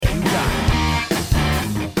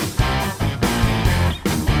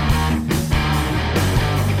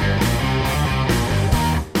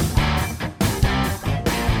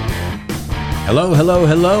Hello, hello,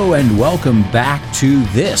 hello, and welcome back to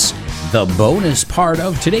this, the bonus part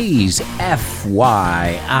of today's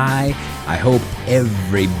FYI. I hope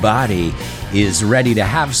everybody is ready to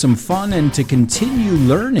have some fun and to continue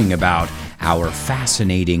learning about our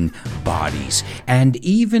fascinating bodies. And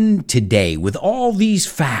even today, with all these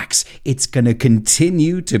facts, it's going to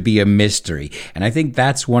continue to be a mystery. And I think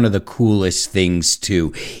that's one of the coolest things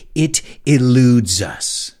too. It eludes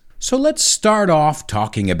us. So let's start off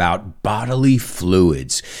talking about bodily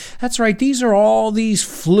fluids. That's right, these are all these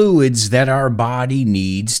fluids that our body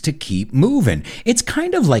needs to keep moving. It's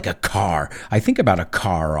kind of like a car. I think about a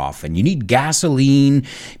car often. You need gasoline,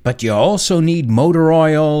 but you also need motor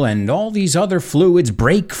oil and all these other fluids,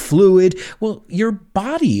 brake fluid. Well, your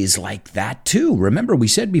body is like that too. Remember, we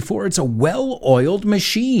said before, it's a well-oiled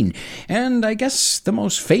machine. And I guess the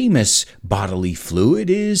most famous bodily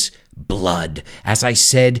fluid is blood. As I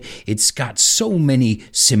said, it's got so many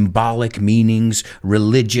symbolic meanings,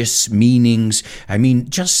 religious meanings. I mean,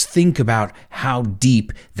 just think about how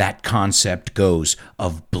deep that concept goes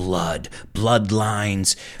of blood,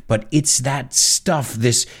 bloodlines. But it's that stuff,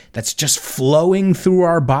 that's just flowing through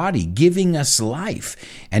our body, giving us life.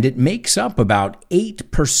 And it makes up about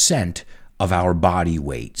 8% of our body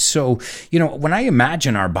weight. So, when I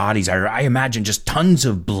imagine our bodies, I imagine just tons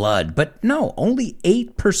of blood, but no, only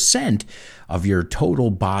 8% of your total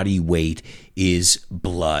body weight is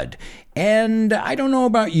blood. And I don't know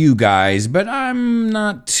about you guys, but I'm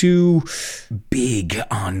not too big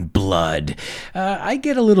on blood. I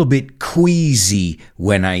get a little bit queasy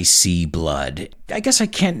when I see blood. I guess I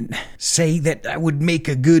can't say that I would make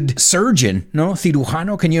a good surgeon. No,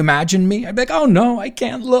 cirujano, can you imagine me? I'd be like, oh no, I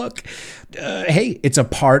can't look. Hey, it's a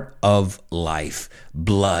part of life,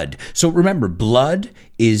 blood. So remember, blood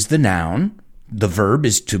is the noun, the verb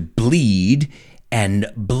is to bleed,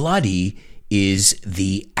 and bloody is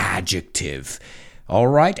the adjective. All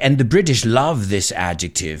right, and the British love this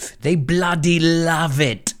adjective. They bloody love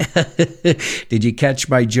it. Did you catch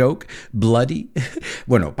my joke? Bloody?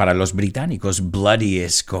 Bueno, para los británicos, bloody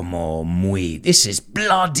es como this is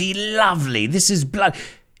bloody lovely. This is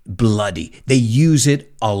bloody. They use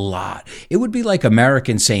it a lot. It would be like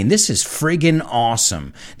Americans saying, this is friggin'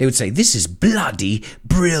 awesome. They would say, this is bloody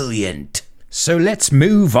brilliant. So let's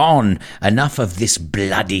move on. Enough of this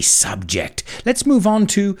bloody subject. Let's move on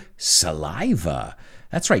to saliva.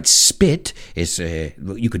 That's right, spit is,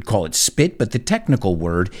 you could call it spit, but the technical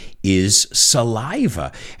word is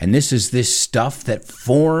saliva. And this is this stuff that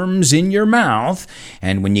forms in your mouth.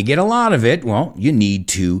 And when you get a lot of it, well, you need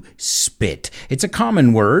to spit. It's a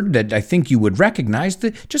common word that I think you would recognize.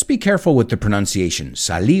 Just be careful with the pronunciation.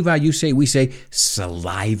 Saliva, we say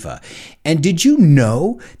saliva. And did you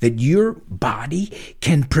know that your body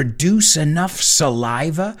can produce enough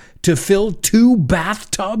saliva to fill 2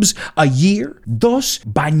 bathtubs a year? 2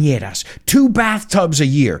 bañeras, 2 bathtubs a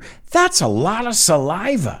year. That's a lot of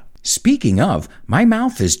saliva. Speaking of, my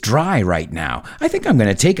mouth is dry right now. I think I'm going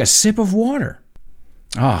to take a sip of water.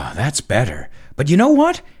 Oh, that's better. But you know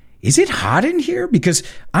what? Is it hot in here? Because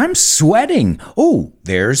I'm sweating. Oh,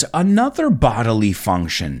 there's another bodily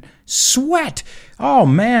function. Sweat. Oh,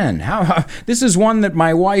 man. This is one that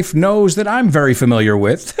my wife knows that I'm very familiar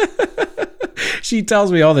with. She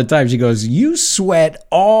tells me all the time, she goes, you sweat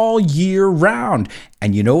all year round.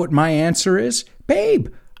 And you know what my answer is? Babe,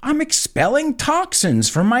 I'm expelling toxins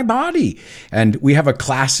from my body. And we have a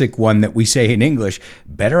classic one that we say in English,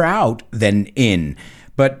 better out than in.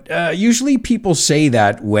 But usually people say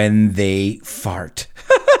that when they fart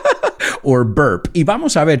or burp. Y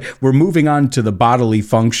vamos a ver, we're moving on to the bodily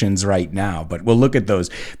functions right now, but we'll look at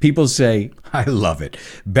those. People say, I love it,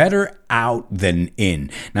 better out than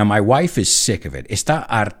in. Now, my wife is sick of it. Está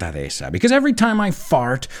harta de esa. Because every time I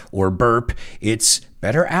fart or burp, it's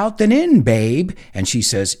better out than in, babe. And she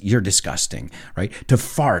says, you're disgusting, right? To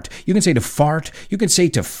fart. You can say to fart. You can say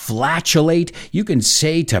to flatulate. You can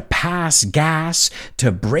say to pass gas,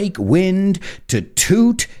 to break wind, to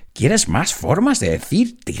toot. ¿Quieres más formas de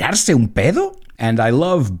decir tirarse un pedo? And I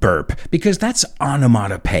love burp because that's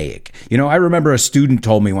onomatopoeic. I remember a student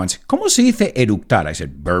told me once, ¿Cómo se dice eructar? I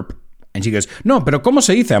said, burp. And she goes, no, pero ¿cómo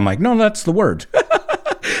se dice? I'm like, no, that's the word.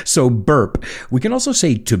 So burp. We can also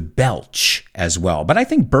say to belch as well. But I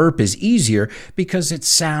think burp is easier because it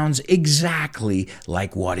sounds exactly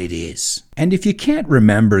like what it is. And if you can't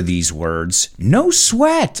remember these words, no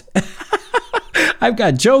sweat. I've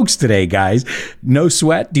got jokes today, guys. No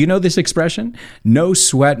sweat. Do you know this expression? No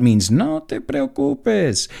sweat means no te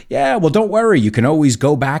preocupes. Yeah, well, don't worry. You can always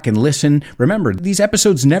go back and listen. Remember, these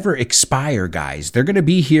episodes never expire, guys. They're going to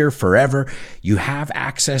be here forever. You have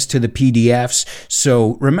access to the PDFs.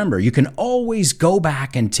 So remember, you can always go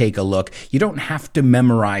back and take a look. You don't have to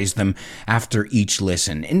memorize them after each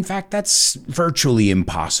listen. In fact, that's virtually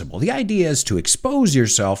impossible. The idea is to expose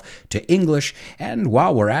yourself to English, and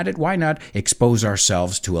while we're at it, why not expose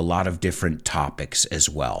ourselves to a lot of different topics as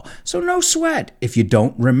well. So no sweat if you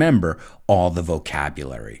don't remember all the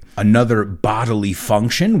vocabulary. Another bodily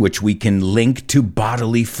function, which we can link to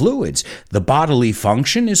bodily fluids. The bodily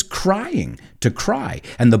function is crying, to cry,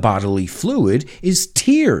 and the bodily fluid is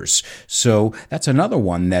tears. So that's another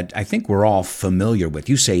one that I think we're all familiar with.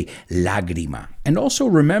 You say lágrima. And also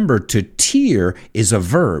remember, to tear is a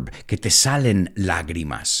verb, que te salen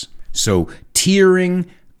lágrimas. So tearing,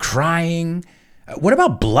 crying. What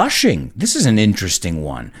about blushing? This is an interesting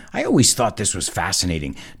one. I always thought this was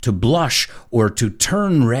fascinating. To blush or to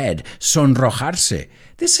turn red, sonrojarse.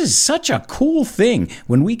 This is such a cool thing.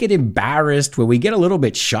 When we get embarrassed, when we get a little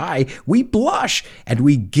bit shy, we blush and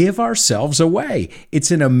we give ourselves away.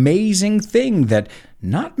 It's an amazing thing that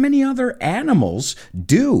not many other animals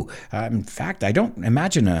do. In fact, I don't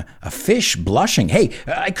imagine a fish blushing. Hey,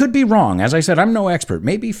 I could be wrong. As I said, I'm no expert.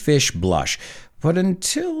 Maybe fish blush. But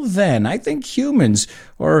until then, I think humans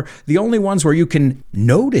are the only ones where you can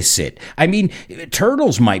notice it. I mean,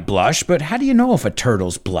 turtles might blush, but how do you know if a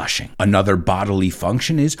turtle's blushing? Another bodily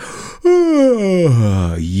function is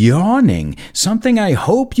yawning, something I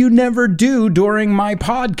hope you never do during my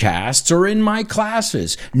podcasts or in my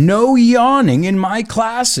classes. No yawning in my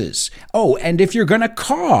classes. Oh, and if you're going to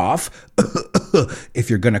cough,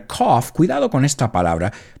 cuidado con esta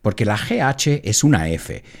palabra, porque la GH es una F.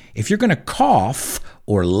 If you're going to cough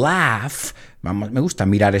or laugh, me gusta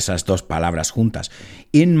mirar esas dos palabras juntas,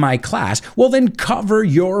 in my class, well, then cover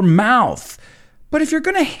your mouth. But if you're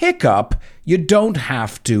going to hiccup, you don't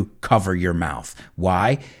have to cover your mouth.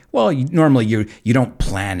 Why? Well, normally you don't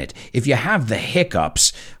plan it. If you have the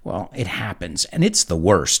hiccups, well, it happens, and it's the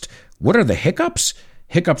worst. What are the hiccups?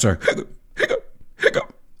 Hiccups are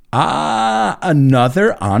hiccup.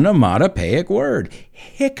 Another onomatopoeic word,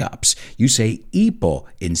 hiccups. You say hipo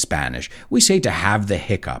in Spanish. We say to have the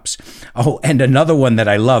hiccups. Oh, and another one that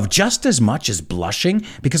I love just as much as blushing,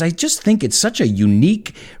 because I just think it's such a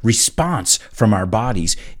unique response from our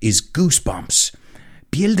bodies, is goosebumps.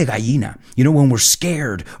 Piel de gallina. You know, when we're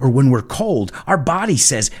scared or when we're cold, our body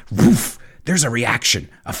says, woof. There's a reaction,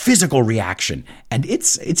 a physical reaction, and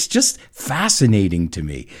it's just fascinating to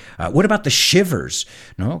me. What about the shivers?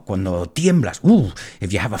 No, cuando tiemblas.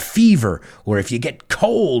 If you have a fever, or if you get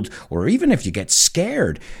cold, or even if you get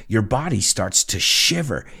scared, your body starts to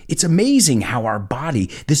shiver. It's amazing how our body,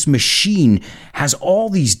 this machine, has all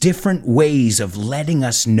these different ways of letting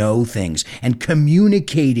us know things and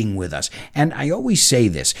communicating with us. And I always say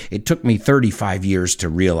this, it took me 35 years to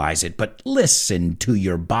realize it, but listen to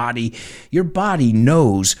your body. Your body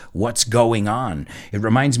knows what's going on. It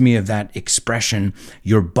reminds me of that expression,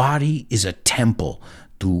 your body is a temple.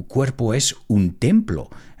 Tu cuerpo es un templo.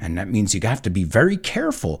 And that means you have to be very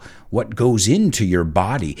careful what goes into your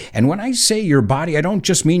body. And when I say your body, I don't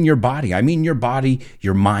just mean your body. I mean your body,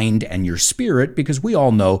 your mind, and your spirit, because we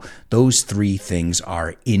all know those three things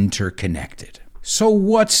are interconnected. So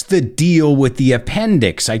what's the deal with the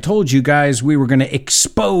appendix? I told you guys we were going to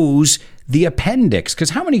expose the appendix,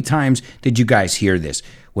 because how many times did you guys hear this?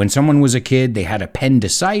 When someone was a kid, they had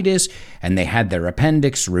appendicitis and they had their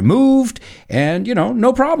appendix removed and,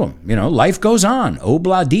 no problem. Life goes on.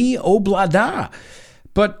 Obla-di, obla-da.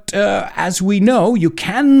 But as we know, you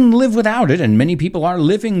can live without it, and many people are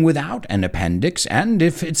living without an appendix. And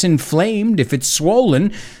if it's inflamed, if it's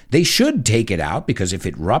swollen, they should take it out, because if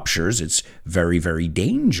it ruptures, it's very, very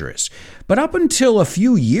dangerous. But up until a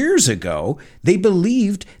few years ago, they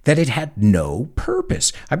believed that it had no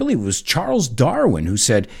purpose. I believe it was Charles Darwin who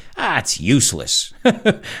said, it's useless.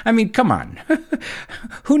 I mean, come on.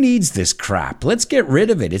 Who needs this crap? Let's get rid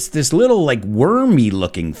of it. It's this little wormy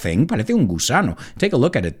looking thing. Parece un gusano. Take a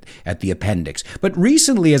look at it, at the appendix. But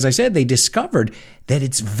recently, as I said, they discovered that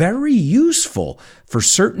it's very useful for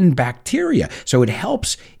certain bacteria. So it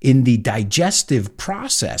helps in the digestive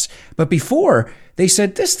process. But before, they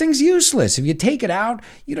said, this thing's useless. If you take it out,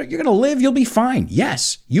 you're going to live, you'll be fine.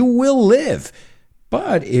 Yes, you will live.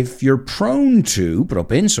 But if you're prone to,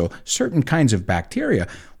 propenso, certain kinds of bacteria,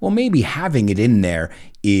 well, maybe having it in there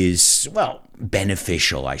is,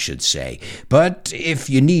 beneficial, I should say. But if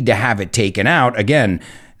you need to have it taken out, again,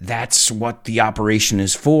 that's what the operation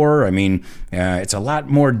is for. I mean, it's a lot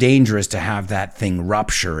more dangerous to have that thing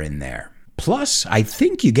rupture in there. Plus, I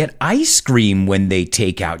think you get ice cream when they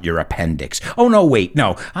take out your appendix. Oh, no, wait,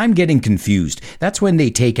 no, I'm getting confused. That's when they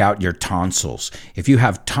take out your tonsils. If you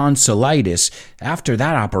have tonsillitis, after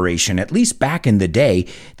that operation, at least back in the day,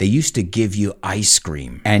 they used to give you ice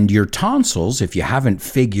cream. And your tonsils, if you haven't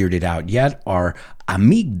figured it out yet, are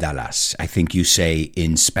amígdalas, I think you say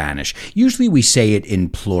in Spanish. Usually we say it in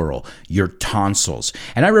plural, your tonsils.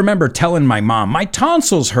 And I remember telling my mom, my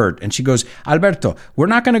tonsils hurt. And she goes, Alberto, we're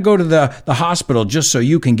not going to go to the hospital just so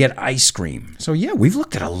you can get ice cream. So yeah, we've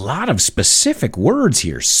looked at a lot of specific words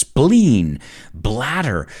here. Spleen,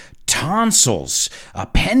 bladder, tonsils,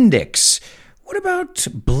 appendix. What about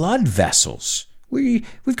blood vessels? We've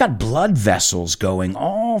got blood vessels going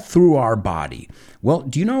all through our body. Well,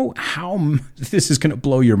 do you know how, this is going to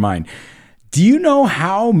blow your mind. Do you know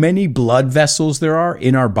how many blood vessels there are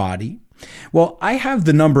in our body? Well, I have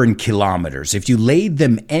the number in kilometers. If you laid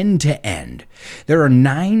them end to end, there are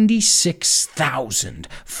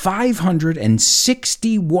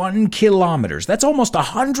 96,561 kilometers. That's almost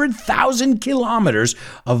 100,000 kilometers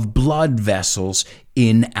of blood vessels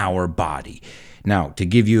in our body. Now, to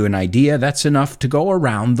give you an idea, that's enough to go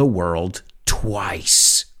around the world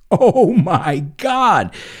twice. Oh my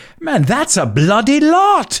God. Man, that's a bloody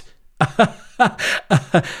lot.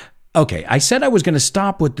 Okay, I said I was going to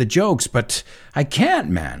stop with the jokes, but I can't,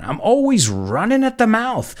 man. I'm always running at the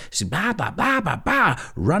mouth.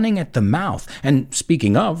 Running at the mouth. And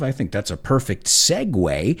speaking of, I think that's a perfect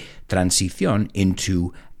segue, transición,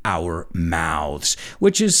 into our mouths,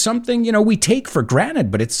 which is something, we take for granted,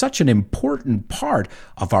 but it's such an important part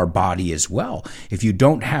of our body as well. If you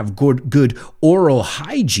don't have good oral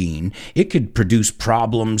hygiene, it could produce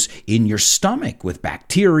problems in your stomach with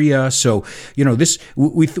bacteria. So, this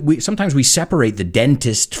we sometimes we separate the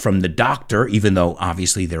dentist from the doctor, even though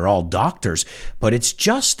obviously they're all doctors, but it's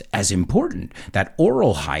just as important, that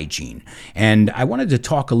oral hygiene. And I wanted to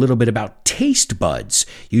talk a little bit about taste buds.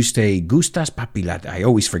 You say gustas papilas. I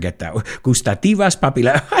always forget that. Gustativas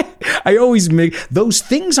papilas. I always make those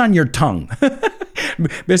things on your tongue.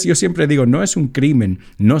 ¿Ves? Yo siempre digo, no es un crimen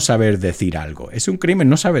no saber decir algo. Es un crimen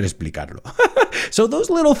no saber explicarlo. So those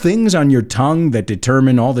little things on your tongue that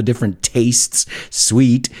determine all the different tastes,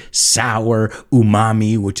 sweet, sour,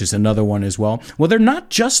 umami, which is another one as well. Well, they're not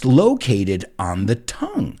just located on the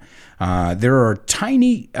tongue. There are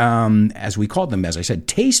tiny, as we call them, as I said,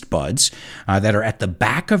 taste buds that are at the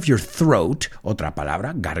back of your throat, otra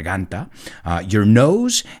palabra, garganta, your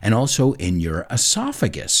nose, and also in your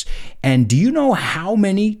esophagus. And do you know how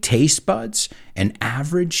many taste buds an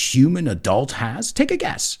average human adult has? Take a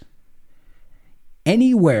guess.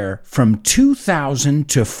 Anywhere from 2,000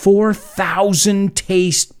 to 4,000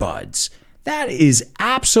 taste buds. That is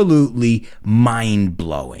absolutely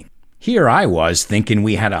mind-blowing. Here I was thinking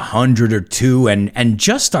we had 100 or two and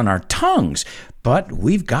just on our tongues, but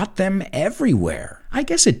we've got them everywhere. I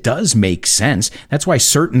guess it does make sense. That's why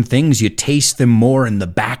certain things you taste them more in the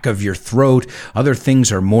back of your throat, other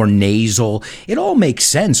things are more nasal. It all makes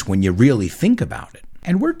sense when you really think about it.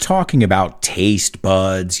 And we're talking about taste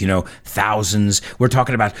buds, thousands. We're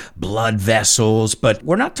talking about blood vessels, but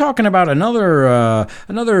we're not talking about another,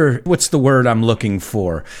 what's the word I'm looking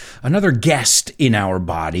for? Another guest in our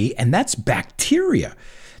body, and that's bacteria.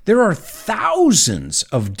 There are thousands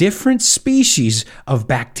of different species of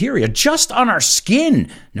bacteria just on our skin,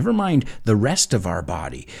 never mind the rest of our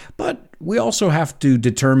body. But we also have to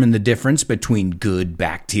determine the difference between good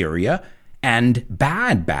bacteria and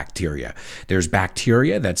bad bacteria. There's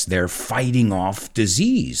bacteria that's there fighting off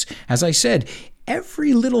disease. As I said,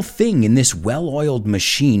 every little thing in this well-oiled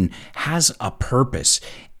machine has a purpose,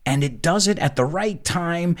 and it does it at the right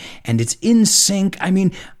time, and it's in sync. I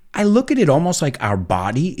mean, I look at it almost like our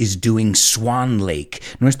body is doing Swan Lake.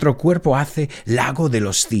 Nuestro cuerpo hace Lago de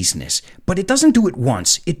los Cisnes. But it doesn't do it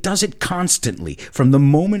once. It does it constantly, from the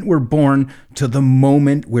moment we're born to the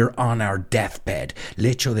moment we're on our deathbed.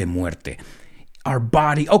 Lecho de muerte. Our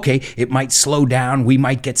body, okay, it might slow down, we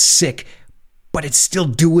might get sick, but it's still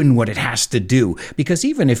doing what it has to do. Because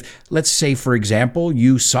even if, let's say, for example,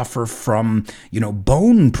 you suffer from,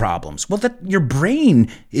 bone problems, well, your brain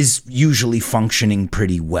is usually functioning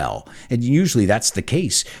pretty well. And usually that's the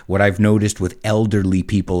case. What I've noticed with elderly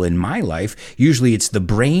people in my life, usually it's the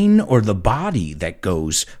brain or the body that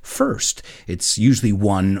goes first. It's usually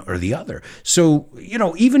one or the other. So,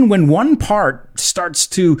 even when one part starts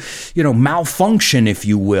to, malfunction, if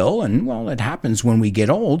you will, and, well, it happens when we get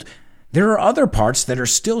old, There are other parts that are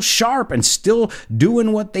still sharp and still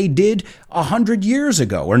doing what they did 100 years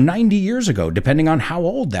ago or 90 years ago, depending on how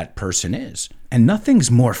old that person is. And nothing's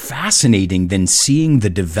more fascinating than seeing the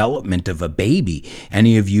development of a baby.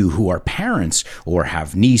 Any of you who are parents or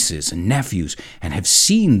have nieces and nephews and have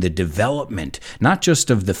seen the development, not just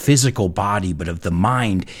of the physical body, but of the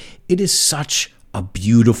mind, it is such a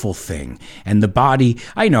beautiful thing. And the body,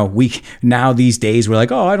 I know now these days we're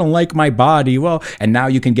like, oh, I don't like my body. Well, and now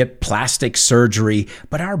you can get plastic surgery,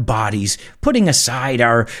 but our bodies, putting aside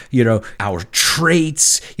our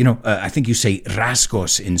traits, I think you say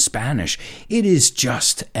rasgos in Spanish. It is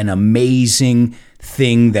just an amazing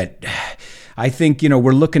thing that I think,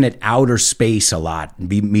 we're looking at outer space a lot.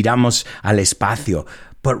 Miramos al espacio,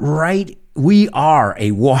 but we are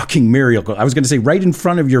a walking miracle. I was going to say right in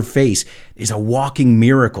front of your face is a walking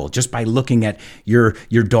miracle just by looking at your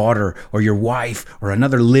daughter or your wife or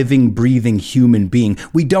another living, breathing human being.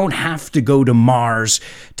 We don't have to go to Mars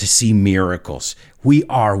to see miracles. We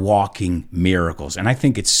are walking miracles. And I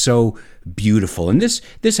think it's so beautiful. And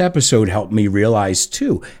this episode helped me realize,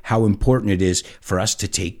 too, how important it is for us to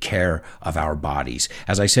take care of our bodies.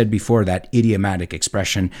 As I said before, that idiomatic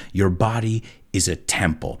expression, your body is a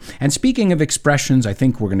temple. And speaking of expressions, I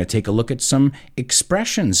think we're going to take a look at some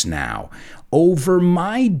expressions now. Over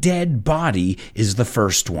my dead body is the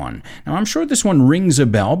first one. Now, I'm sure this one rings a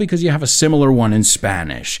bell because you have a similar one in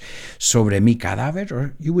Spanish. Sobre mi cadáver,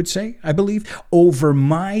 or you would say, I believe, over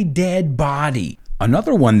my dead body.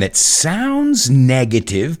 Another one that sounds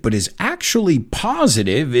negative but is actually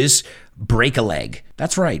positive is break a leg.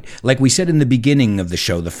 That's right. Like we said in the beginning of the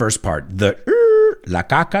show, the first part, la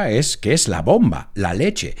caca es que es la bomba, la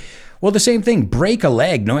leche. Well, the same thing. Break a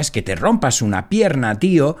leg no es que te rompas una pierna,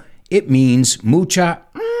 tío. It means mucha.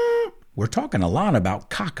 We're talking a lot about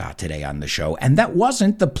caca today on the show, and that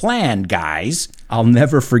wasn't the plan, guys. I'll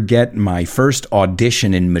never forget my first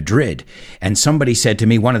audition in Madrid, and somebody said to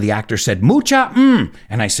me, one of the actors said, mucha,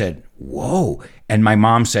 and I said, whoa. And my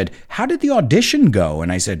mom said, how did the audition go?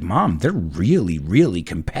 And I said, Mom, they're really, really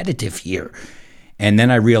competitive here. And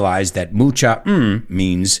then I realized that mucha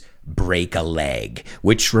means break a leg,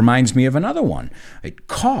 which reminds me of another one. It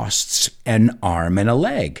costs an arm and a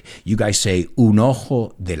leg. You guys say un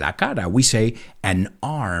ojo de la cara. We say an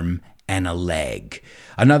arm and a leg.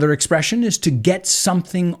 Another expression is to get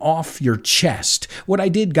something off your chest. What I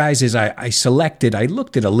did, guys, is I looked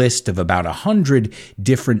at a list of about 100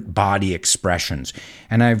 different body expressions.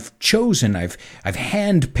 And I've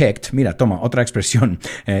handpicked, mira, toma, otra expresión,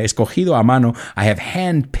 escogido a mano. I have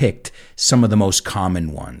handpicked some of the most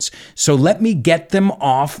common ones. So let me get them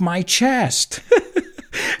off my chest.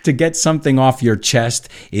 To get something off your chest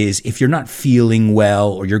is if you're not feeling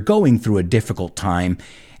well or you're going through a difficult time,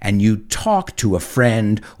 and you talk to a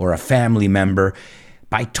friend or a family member,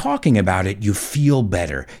 by talking about it, you feel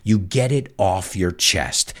better. You get it off your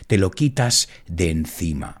chest. Te lo quitas de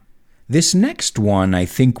encima. This next one I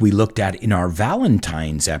think we looked at in our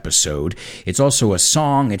Valentine's episode. It's also a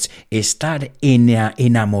song. It's estar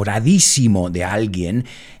enamoradísimo de alguien.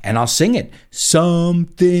 And I'll sing it.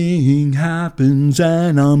 Something happens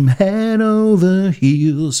and I'm head over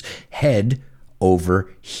heels. Head over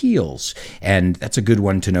heels. And that's a good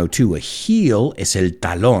one to know too. A heel es el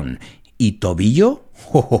talón. Y tobillo?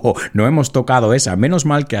 No hemos tocado esa. Menos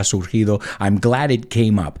mal que ha surgido. I'm glad it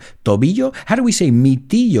came up. Tobillo? How do we say mi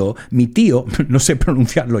tío, no sé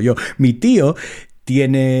pronunciarlo yo. Mi tío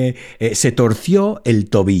se torció el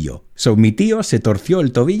tobillo. So mi tío se torció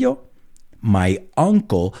el tobillo. My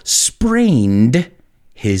uncle sprained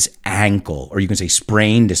his ankle, or you can say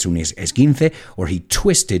sprained es un esguince, or he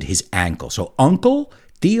twisted his ankle. So uncle,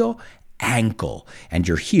 tío, ankle, and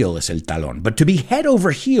your heel is el talón. But to be head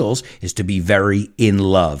over heels is to be very in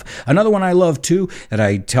love. Another one I love too, that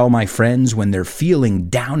I tell my friends when they're feeling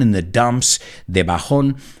down in the dumps, de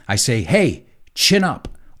bajón, I say, hey, chin up,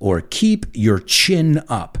 or keep your chin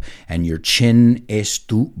up, and your chin es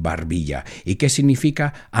tu barbilla. ¿Y qué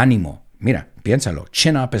significa? Ánimo. Mira, piénsalo.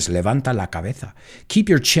 Chin up es levanta la cabeza. Keep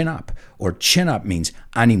your chin up, or chin up means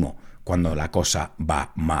ánimo cuando la cosa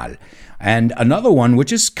va mal. And another one,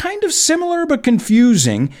 which is kind of similar but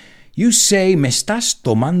confusing, you say, me estás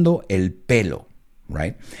tomando el pelo,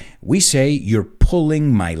 right? We say, you're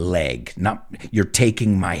pulling my leg, not you're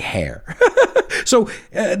taking my hair. So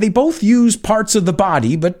they both use parts of the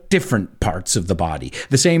body, but different parts of the body.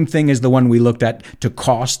 The same thing as the one we looked at to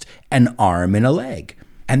cost an arm and a leg.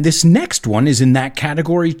 And this next one is in that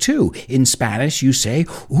category too. In Spanish, you say,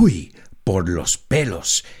 uy, por los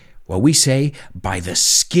pelos. Well, we say, by the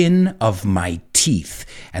skin of my teeth.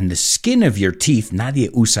 And the skin of your teeth, nadie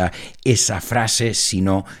usa esa frase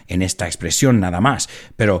sino en esta expresión nada más.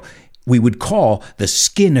 Pero we would call the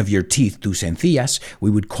skin of your teeth, tus encías,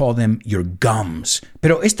 we would call them your gums.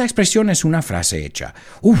 Pero esta expresión es una frase hecha.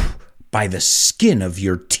 By the skin of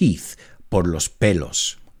your teeth, por los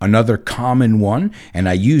pelos. Another common one, and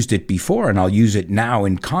I used it before and I'll use it now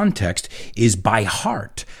in context, is by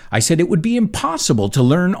heart. I said it would be impossible to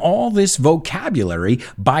learn all this vocabulary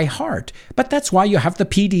by heart. But that's why you have the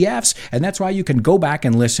PDFs, and that's why you can go back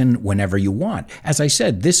and listen whenever you want. As I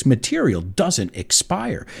said, this material doesn't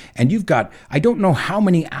expire. And you've got, I don't know how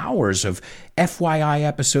many hours of FYI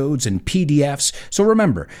episodes and PDFs. So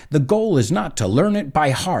remember, the goal is not to learn it by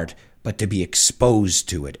heart, but to be exposed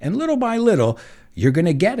to it. And little by little, you're going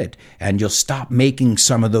to get it, and you'll stop making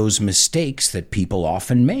some of those mistakes that people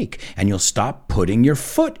often make, and you'll stop putting your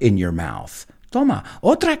foot in your mouth. Toma,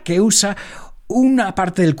 otra que usa una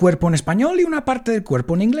parte del cuerpo en español y una parte del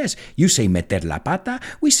cuerpo en inglés. You say meter la pata,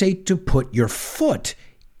 we say to put your foot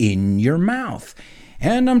in your mouth.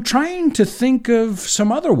 And I'm trying to think of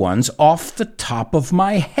some other ones off the top of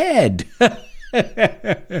my head.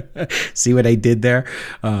 See what I did there?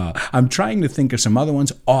 I'm trying to think of some other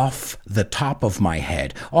ones off the top of my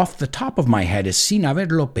head. Off the top of my head is sin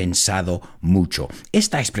haberlo pensado mucho.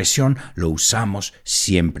 Esta expresión lo usamos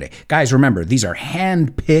siempre. Guys, remember, these are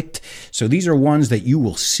hand-picked, so these are ones that you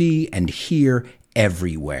will see and hear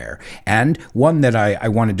everywhere. And one that I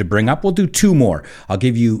wanted to bring up, we'll do two more. I'll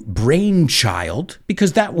give you brainchild,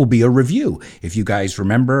 because that will be a review. If you guys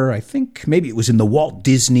remember, I think maybe it was in the Walt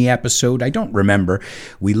Disney episode, I don't remember,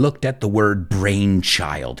 we looked at the word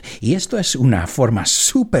brainchild. Y esto es una forma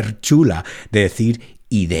súper chula de decir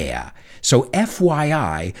idea. So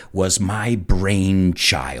FYI was my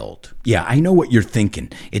brainchild. Yeah, I know what you're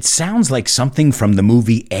thinking. It sounds like something from the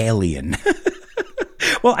movie Alien.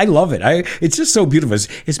 Well, I love it. It's just so beautiful.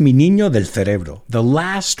 It's mi niño del cerebro. The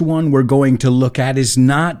last one we're going to look at is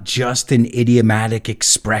not just an idiomatic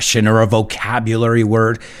expression or a vocabulary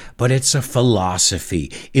word, but it's a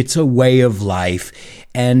philosophy. It's a way of life,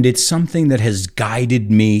 and it's something that has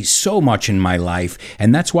guided me so much in my life,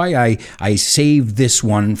 and that's why I saved this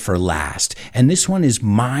one for last. And this one is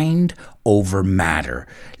mind over matter.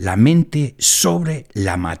 La mente sobre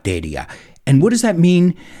la materia. And what does that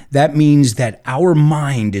mean? That means that our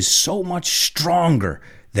mind is so much stronger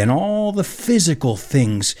than all the physical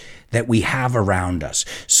things that we have around us.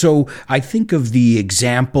 So I think of the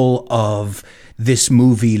example of this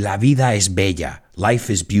movie, La Vida es Bella, Life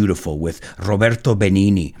is Beautiful, with Roberto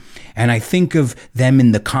Benigni. And I think of them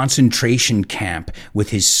in the concentration camp with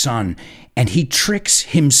his son, and he tricks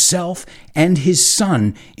himself and his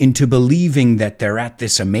son into believing that they're at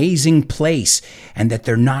this amazing place and that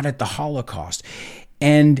they're not at the Holocaust.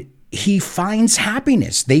 And he finds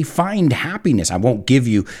happiness. They find happiness. I won't give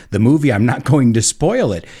you the movie. I'm not going to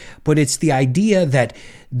spoil it. But it's the idea that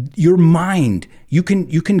your mind, you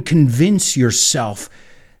can convince yourself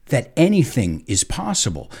that anything is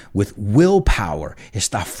possible with willpower,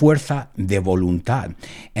 esta fuerza de voluntad.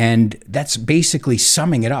 And that's basically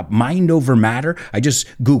summing it up. Mind over matter. I just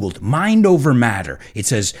Googled mind over matter. It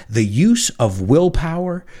says the use of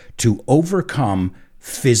willpower to overcome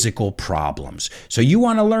physical problems. So you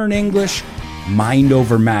want to learn English? Mind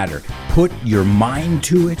over matter. Put your mind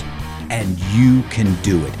to it, and you can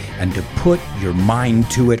do it. And to put your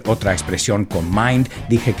mind to it, otra expresión con mind,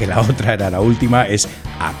 dije que la otra era la última, es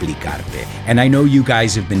aplicarte. And I know you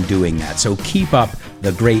guys have been doing that, so keep up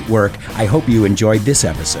the great work. I hope you enjoyed this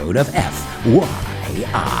episode of FYI.